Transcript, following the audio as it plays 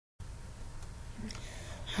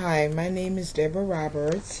Hi, my name is Deborah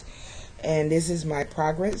Roberts, and this is my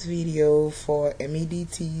progress video for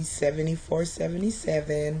MEDT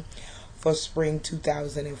 7477 for spring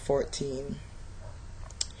 2014.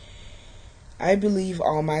 I believe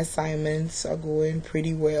all my assignments are going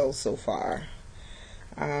pretty well so far.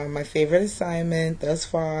 My favorite assignment thus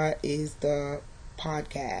far is the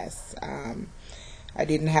podcast. I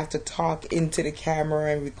didn't have to talk into the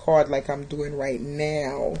camera and record like I'm doing right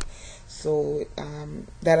now. So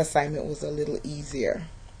that assignment was a little easier.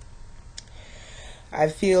 I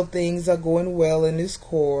feel things are going well in this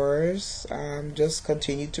course. Just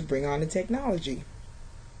continue to bring on the technology.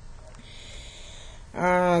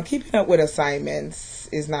 Keeping up with assignments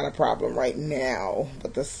is not a problem right now,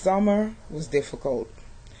 but the summer was difficult.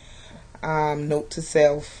 Note to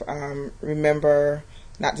self, remember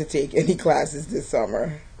not to take any classes this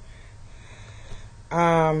summer.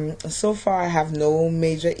 So far I have no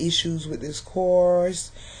major issues with this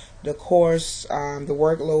course. The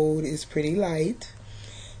workload is pretty light,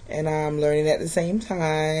 and I'm learning at the same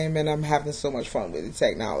time, and I'm having so much fun with the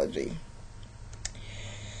technology.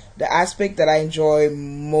 The aspect that I enjoy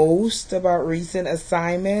most about recent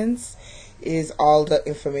assignments is all the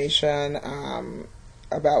information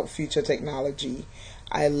about future technology.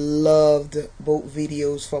 I loved both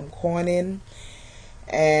videos from Corning,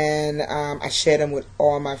 and I shared them with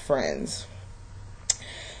all my friends.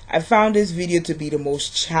 I found this video to be the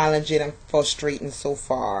most challenging and frustrating so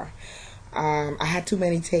far. I had too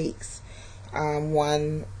many takes.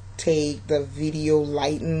 One take, the video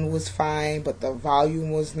lighting was fine, but the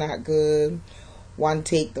volume was not good. One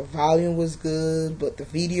take, the volume was good, but the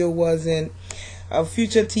video wasn't. A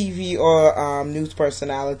future TV or news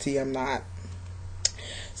personality, I'm not.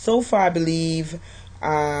 So far, I believe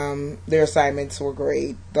their assignments were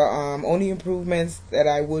great. The only improvements that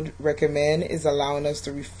I would recommend is allowing us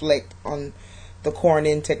to reflect on the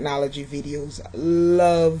Corning technology videos.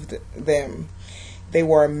 Loved them. They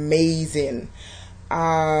were amazing.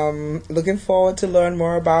 Looking forward to learn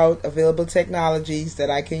more about available technologies that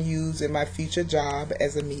I can use in my future job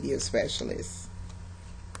as a media specialist.